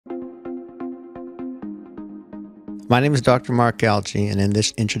My name is Dr. Mark Alge, and in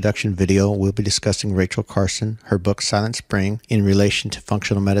this introduction video, we'll be discussing Rachel Carson, her book Silent Spring, in relation to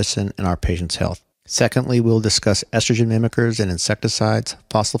functional medicine and our patients' health. Secondly, we'll discuss estrogen mimickers and insecticides,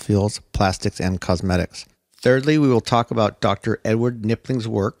 fossil fuels, plastics, and cosmetics. Thirdly, we will talk about Dr. Edward Knipling's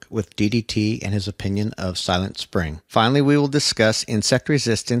work with DDT and his opinion of Silent Spring. Finally, we will discuss insect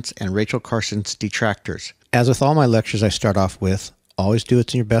resistance and Rachel Carson's detractors. As with all my lectures, I start off with, always do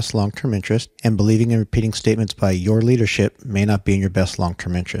what's in your best long-term interest, and believing and repeating statements by your leadership may not be in your best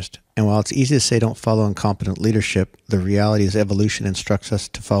long-term interest. And while it's easy to say don't follow incompetent leadership, the reality is evolution instructs us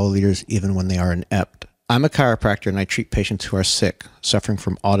to follow leaders even when they are inept. I'm a chiropractor and I treat patients who are sick, suffering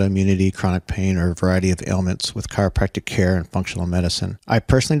from autoimmunity, chronic pain, or a variety of ailments with chiropractic care and functional medicine. I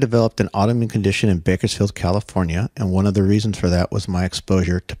personally developed an autoimmune condition in Bakersfield, California, and one of the reasons for that was my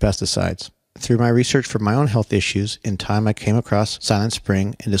exposure to pesticides. Through my research for my own health issues, in time I came across Silent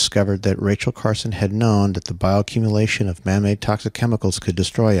Spring and discovered that Rachel Carson had known that the bioaccumulation of man-made toxic chemicals could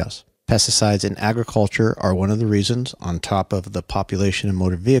destroy us. Pesticides in agriculture are one of the reasons, on top of the population in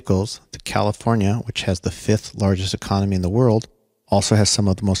motor vehicles, that California, which has the 5th largest economy in the world, also has some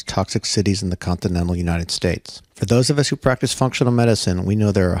of the most toxic cities in the continental United States. For those of us who practice functional medicine, we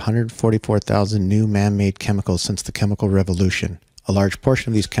know there are 144,000 new man-made chemicals since the chemical revolution. A large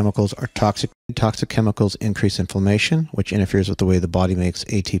portion of these chemicals are toxic. Toxic chemicals increase inflammation, which interferes with the way the body makes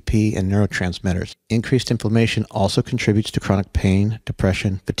ATP and neurotransmitters. Increased inflammation also contributes to chronic pain,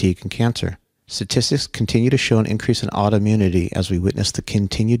 depression, fatigue, and cancer. Statistics continue to show an increase in autoimmunity as we witness the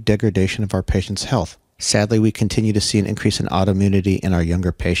continued degradation of our patients' health. Sadly, we continue to see an increase in autoimmunity in our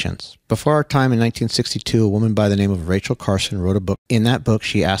younger patients. Before our time in 1962, a woman by the name of Rachel Carson wrote a book. In that book,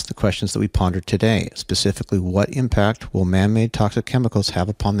 she asked the questions that we ponder today, specifically what impact will man-made toxic chemicals have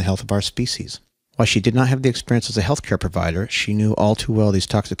upon the health of our species? While she did not have the experience as a healthcare provider, she knew all too well these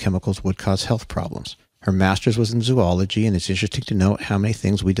toxic chemicals would cause health problems. Her master's was in zoology, and it's interesting to note how many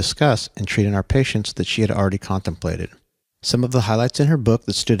things we discuss and treat in our patients that she had already contemplated. Some of the highlights in her book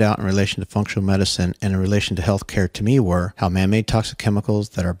that stood out in relation to functional medicine and in relation to healthcare to me were how man-made toxic chemicals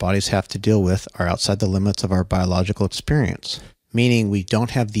that our bodies have to deal with are outside the limits of our biological experience, meaning we don't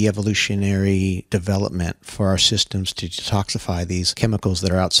have the evolutionary development for our systems to detoxify these chemicals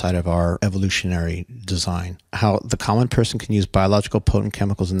that are outside of our evolutionary design. How the common person can use biological potent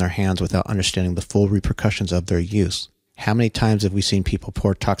chemicals in their hands without understanding the full repercussions of their use. How many times have we seen people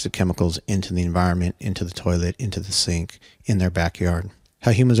pour toxic chemicals into the environment, into the toilet, into the sink, in their backyard?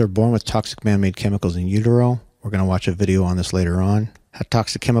 How humans are born with toxic man-made chemicals in utero. We're going to watch a video on this later on. How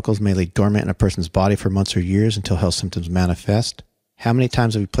toxic chemicals may lay dormant in a person's body for months or years until health symptoms manifest. How many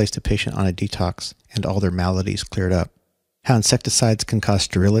times have we placed a patient on a detox and all their maladies cleared up? How insecticides can cause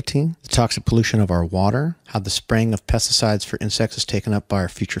sterility, the toxic pollution of our water, how the spraying of pesticides for insects is taken up by our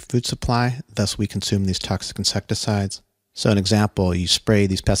future food supply, thus we consume these toxic insecticides. So an example, you spray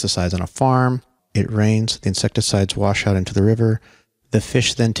these pesticides on a farm, it rains, the insecticides wash out into the river, the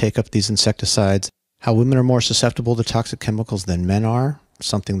fish then take up these insecticides. How women are more susceptible to toxic chemicals than men are,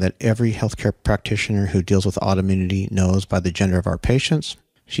 something that every healthcare practitioner who deals with autoimmunity knows by the gender of our patients.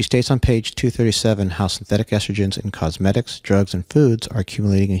 She states on page 237 how synthetic estrogens in cosmetics, drugs, and foods are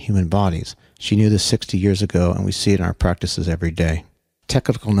accumulating in human bodies. She knew this 60 years ago, and we see it in our practices every day.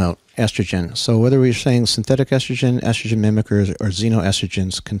 Technical note, estrogen. So whether we're saying synthetic estrogen, estrogen mimickers, or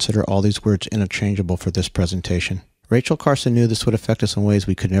xenoestrogens, consider all these words interchangeable for this presentation. Rachel Carson knew this would affect us in ways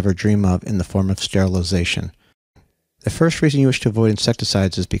we could never dream of in the form of sterilization. The first reason you wish to avoid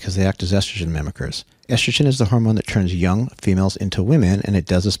insecticides is because they act as estrogen mimickers. Estrogen is the hormone that turns young females into women, and it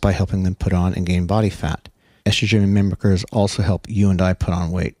does this by helping them put on and gain body fat. Estrogen mimickers also help you and I put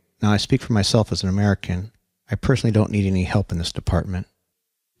on weight. Now, I speak for myself as an American. I personally don't need any help in this department.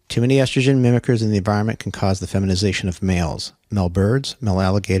 Too many estrogen mimickers in the environment can cause the feminization of males, male birds, male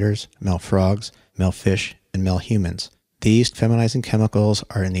alligators, male frogs, male fish, and male humans. These feminizing chemicals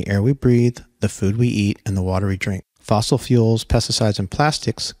are in the air we breathe, the food we eat, and the water we drink. Fossil fuels, pesticides, and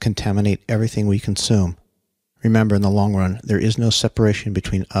plastics contaminate everything we consume. Remember, in the long run, there is no separation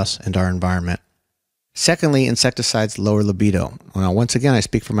between us and our environment. Secondly, insecticides lower libido. Now, once again, I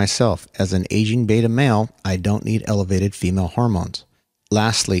speak for myself. As an aging beta male, I don't need elevated female hormones.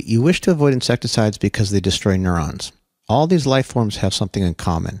 Lastly, you wish to avoid insecticides because they destroy neurons. All these life forms have something in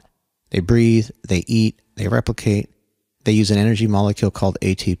common. They breathe, they eat, they replicate, they use an energy molecule called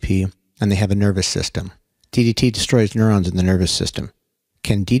ATP, and they have a nervous system. DDT destroys neurons in the nervous system.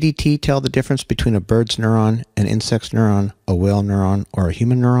 Can DDT tell the difference between a bird's neuron, an insect's neuron, a whale neuron, or a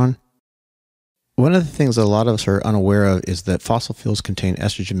human neuron? One of the things that a lot of us are unaware of is that fossil fuels contain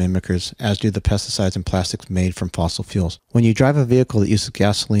estrogen mimickers, as do the pesticides and plastics made from fossil fuels. When you drive a vehicle that uses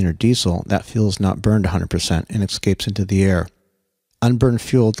gasoline or diesel, that fuel is not burned 100% and escapes into the air. Unburned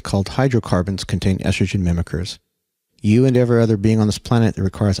fuel, called hydrocarbons, contain estrogen mimickers. You and every other being on this planet that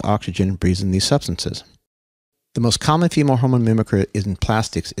requires oxygen breathes in these substances. The most common female hormone mimicker in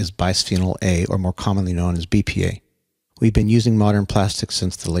plastics is bisphenol A, or more commonly known as BPA. We've been using modern plastics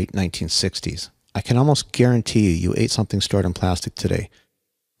since the late 1960s. I can almost guarantee you ate something stored in plastic today.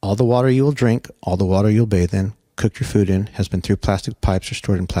 All the water you will drink, all the water you'll bathe in, cook your food in, has been through plastic pipes or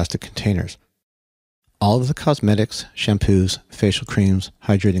stored in plastic containers. All of the cosmetics, shampoos, facial creams,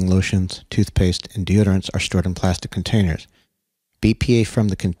 hydrating lotions, toothpaste, and deodorants are stored in plastic containers. BPA from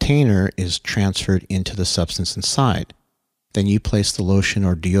the container is transferred into the substance inside. Then you place the lotion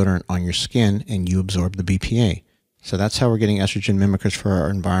or deodorant on your skin and you absorb the BPA. So that's how we're getting estrogen mimickers for our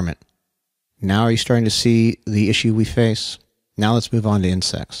environment. Now are you starting to see the issue we face? Now let's move on to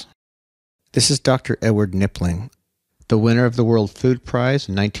insects. This is Dr. Edward Knipling, the winner of the World Food Prize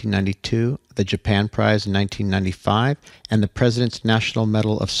in 1992, the Japan Prize in 1995, and the President's National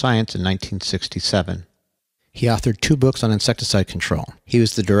Medal of Science in 1967. He authored 2 books on insecticide control. He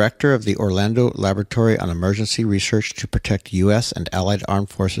was the director of the Orlando Laboratory on Emergency Research to protect U.S. and Allied armed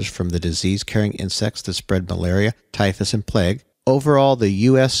forces from the disease-carrying insects that spread malaria, typhus, and plague. Overall, the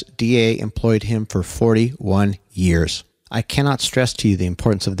USDA employed him for 41 years. I cannot stress to you the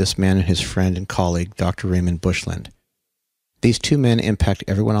importance of this man and his friend and colleague, Dr. Raymond Bushland. These 2 men impact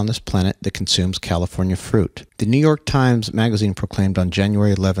everyone on this planet that consumes California fruit. The New York Times magazine proclaimed on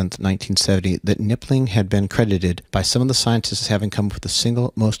January 11, 1970, that Knipling had been credited by some of the scientists as having come up with the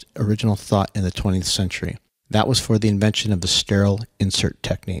single most original thought in the 20th century. That was for the invention of the sterile insert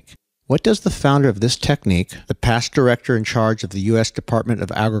technique. What does the founder of this technique, the past director in charge of the U.S. Department of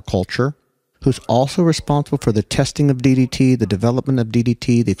Agriculture, who's also responsible for the testing of DDT, the development of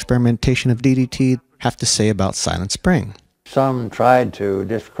DDT, the experimentation of DDT, have to say about Silent Spring? Some tried to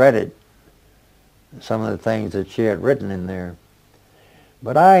discredit some of the things that she had written in there.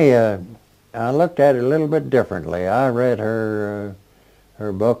 But I looked at it a little bit differently. I read her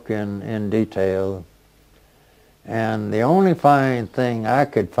book in detail. And the only fine thing I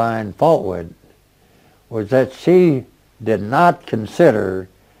could find fault with was that she did not consider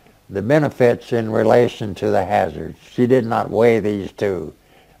the benefits in relation to the hazards. She did not weigh these two.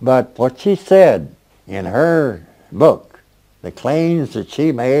 But what she said in her book, the claims that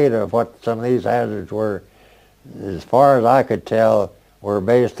she made of what some of these hazards were, as far as I could tell, were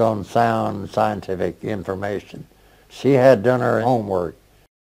based on sound scientific information. She had done her homework.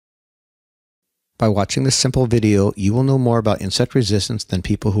 By watching this simple video, you will know more about insect resistance than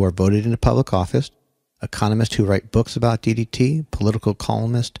people who are voted into public office, economists who write books about DDT, political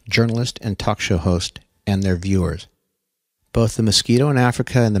columnists, journalists, and talk show hosts, and their viewers. Both the mosquito in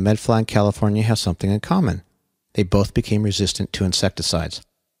Africa and the medfly in California have something in common. They both became resistant to insecticides.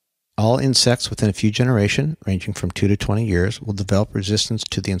 All insects within a few generations, ranging from 2 to 20 years, will develop resistance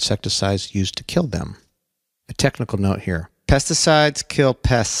to the insecticides used to kill them. A technical note here. Pesticides kill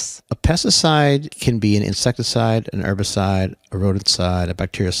pests. A pesticide can be an insecticide, an herbicide, a rodenticide, a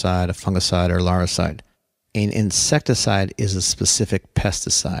bactericide, a fungicide, or larvicide. An insecticide is a specific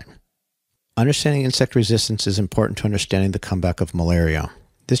pesticide. Understanding insect resistance is important to understanding the comeback of malaria.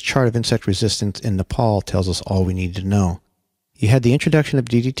 This chart of insect resistance in Nepal tells us all we need to know. You had the introduction of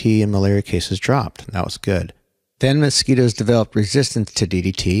DDT and malaria cases dropped. That was good. Then mosquitoes developed resistance to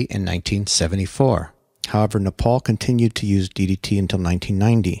DDT in 1974. However, Nepal continued to use DDT until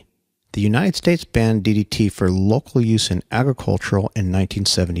 1990. The United States banned DDT for local use in agricultural in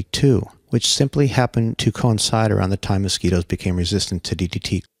 1972, which simply happened to coincide around the time mosquitoes became resistant to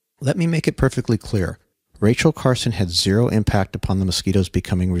DDT. Let me make it perfectly clear. Rachel Carson had zero impact upon the mosquitoes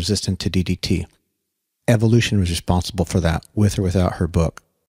becoming resistant to DDT. Evolution was responsible for that, with or without her book.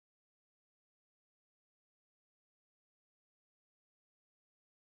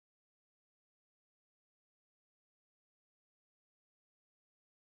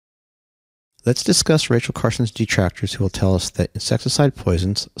 Let's discuss Rachel Carson's detractors who will tell us that insecticide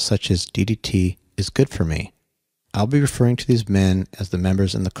poisons, such as DDT, is good for me. I'll be referring to these men as the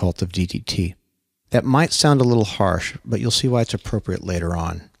members in the cult of DDT. That might sound a little harsh, but you'll see why it's appropriate later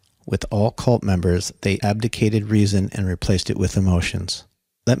on. With all cult members, they abdicated reason and replaced it with emotions.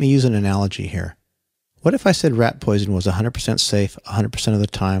 Let me use an analogy here. What if I said rat poison was 100% safe 100% of the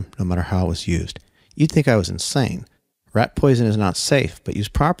time, no matter how it was used? You'd think I was insane. Rat poison is not safe, but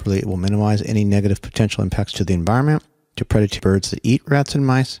used properly, it will minimize any negative potential impacts to the environment, to predatory birds that eat rats and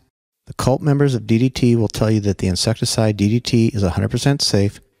mice. The cult members of DDT will tell you that the insecticide DDT is 100%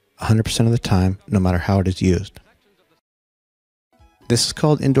 safe, 100% of the time, no matter how it is used. This is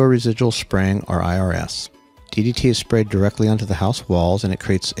called indoor residual spraying, or IRS. DDT is sprayed directly onto the house walls, and it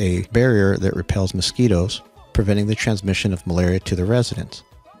creates a barrier that repels mosquitoes, preventing the transmission of malaria to the residents.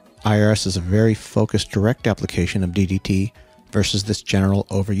 IRS is a very focused direct application of DDT versus this general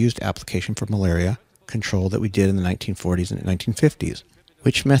overused application for malaria control that we did in the 1940s and 1950s.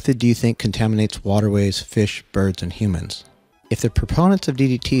 Which method do you think contaminates waterways, fish, birds, and humans? If the proponents of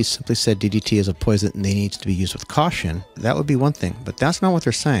DDT simply said DDT is a poison and they needs to be used with caution, that would be one thing, but that's not what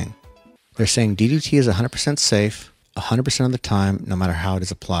they're saying. They're saying DDT is 100% safe, 100% of the time, no matter how it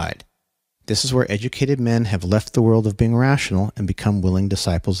is applied. This is where educated men have left the world of being rational and become willing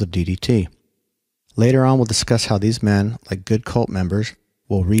disciples of DDT. Later on, we'll discuss how these men, like good cult members,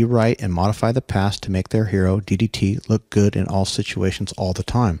 will rewrite and modify the past to make their hero, DDT, look good in all situations all the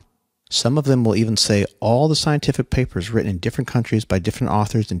time. Some of them will even say all the scientific papers written in different countries by different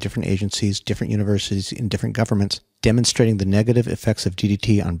authors in different agencies, different universities, and different governments demonstrating the negative effects of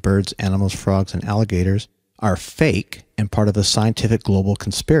DDT on birds, animals, frogs, and alligators are fake and part of a scientific global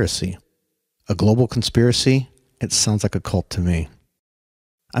conspiracy. A global conspiracy? It sounds like a cult to me.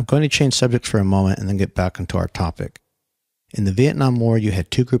 I'm going to change subjects for a moment and then get back into our topic. In the Vietnam War, you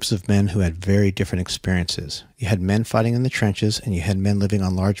had two groups of men who had very different experiences. You had men fighting in the trenches, and you had men living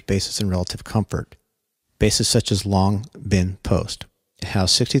on large bases in relative comfort. Bases such as Long Bin Post. It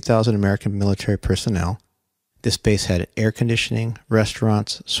housed 60,000 American military personnel. This base had air conditioning,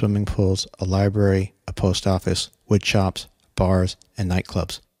 restaurants, swimming pools, a library, a post office, wood shops, bars, and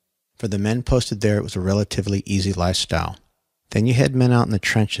nightclubs. For the men posted there, it was a relatively easy lifestyle. Then you had men out in the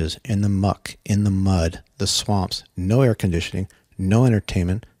trenches, in the muck, in the mud, the swamps, no air conditioning, no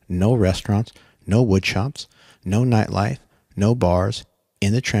entertainment, no restaurants, no wood shops, no nightlife, no bars,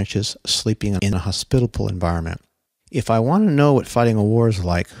 in the trenches, sleeping in a hospitable environment. If I want to know what fighting a war is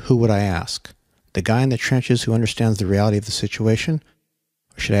like, who would I ask? The guy in the trenches who understands the reality of the situation?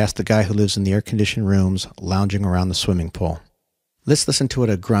 Or should I ask the guy who lives in the air-conditioned rooms, lounging around the swimming pool? Let's listen to what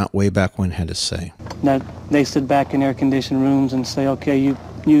a grunt way back when had to say. That they sit back in air-conditioned rooms and say, okay,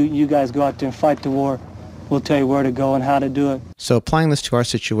 you guys go out there and fight the war. We'll tell you where to go and how to do it. So applying this to our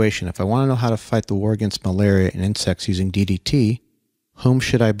situation, if I want to know how to fight the war against malaria and insects using DDT, whom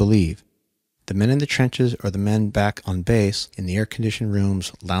should I believe? The men in the trenches or the men back on base in the air-conditioned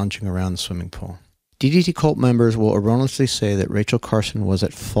rooms lounging around the swimming pool? DDT cult members will erroneously say that Rachel Carson was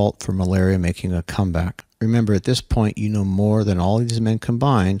at fault for malaria making a comeback. Remember, at this point, you know more than all of these men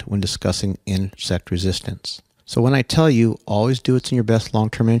combined when discussing insect resistance. So when I tell you, always do what's in your best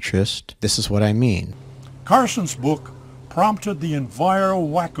long-term interest, this is what I mean. Carson's book prompted the Enviro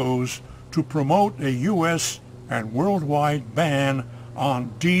wackos to promote a U.S. and worldwide ban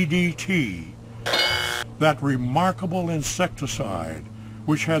on DDT, that remarkable insecticide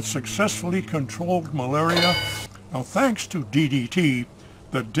which had successfully controlled malaria. Now, thanks to DDT,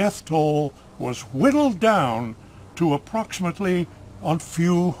 the death toll was whittled down to approximately a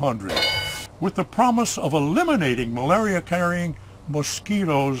few hundred, with the promise of eliminating malaria-carrying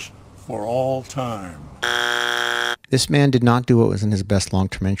mosquitoes for all time. This man did not do what was in his best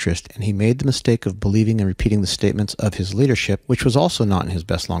long-term interest, and he made the mistake of believing and repeating the statements of his leadership, which was also not in his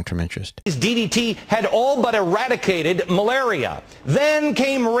best long-term interest. DDT had all but eradicated malaria. Then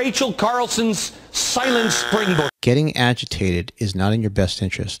came Rachel Carson's silent springboard. Getting agitated is not in your best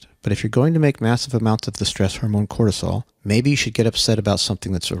interest, but if you're going to make massive amounts of the stress hormone cortisol, maybe you should get upset about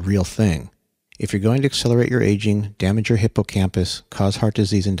something that's a real thing. If you're going to accelerate your aging, damage your hippocampus, cause heart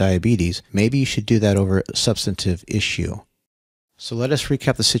disease and diabetes, maybe you should do that over a substantive issue. So let us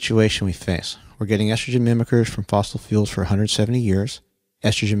recap the situation we face. We're getting estrogen mimickers from fossil fuels for 170 years,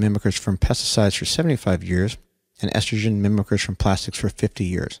 estrogen mimickers from pesticides for 75 years, and estrogen mimickers from plastics for 50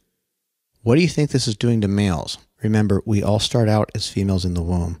 years. What do you think this is doing to males? Remember, we all start out as females in the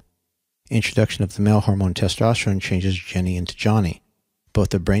womb. Introduction of the male hormone testosterone changes Jenny into Johnny, both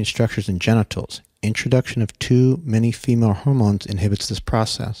the brain structures and genitals. Introduction of too many female hormones inhibits this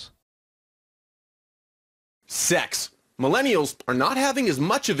process. Sex. Millennials are not having as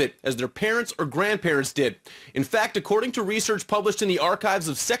much of it as their parents or grandparents did. In fact, according to research published in the Archives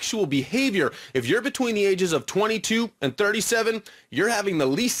of Sexual Behavior, if you're between the ages of 22 and 37, you're having the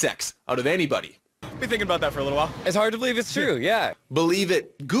least sex out of anybody. Been thinking about that for a little while. It's hard to believe it's true, yeah. Believe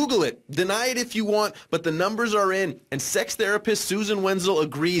it, Google it, deny it if you want, but the numbers are in, and sex therapist Susan Wenzel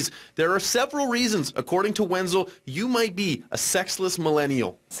agrees. There are several reasons, according to Wenzel, you might be a sexless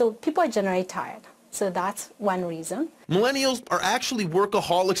millennial. So people are generally tired. So that's one reason. Millennials are actually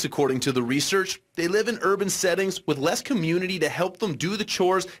workaholics according to the research. They live in urban settings with less community to help them do the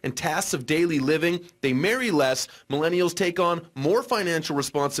chores and tasks of daily living. They marry less. Millennials take on more financial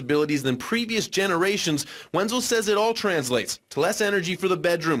responsibilities than previous generations. Wenzel says it all translates to less energy for the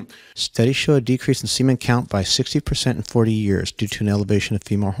bedroom. Studies show a decrease in semen count by 60% in 40 years due to an elevation of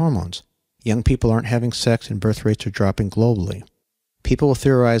female hormones. Young people aren't having sex and birth rates are dropping globally. People will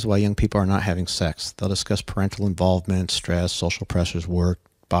theorize why young people are not having sex. They'll discuss parental involvement, stress, social pressures, work,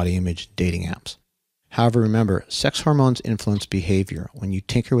 body image, dating apps. However, remember, sex hormones influence behavior. When you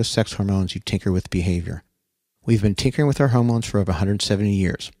tinker with sex hormones, you tinker with behavior. We've been tinkering with our hormones for over 170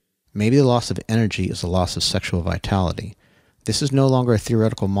 years. Maybe the loss of energy is the loss of sexual vitality. This is no longer a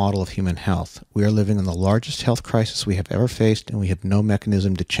theoretical model of human health. We are living in the largest health crisis we have ever faced, and we have no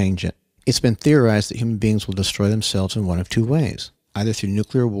mechanism to change it. It's been theorized that human beings will destroy themselves in one of two ways, either through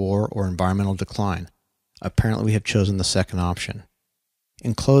nuclear war or environmental decline. Apparently we have chosen the second option.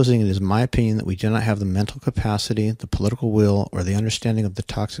 In closing, it is my opinion that we do not have the mental capacity, the political will, or the understanding of the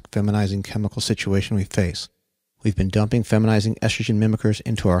toxic feminizing chemical situation we face. We've been dumping feminizing estrogen mimickers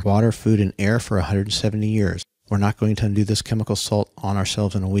into our water, food, and air for 170 years. We're not going to undo this chemical salt on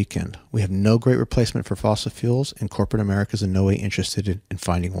ourselves in a weekend. We have no great replacement for fossil fuels, and corporate America is in no way interested in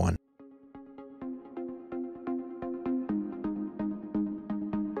finding one.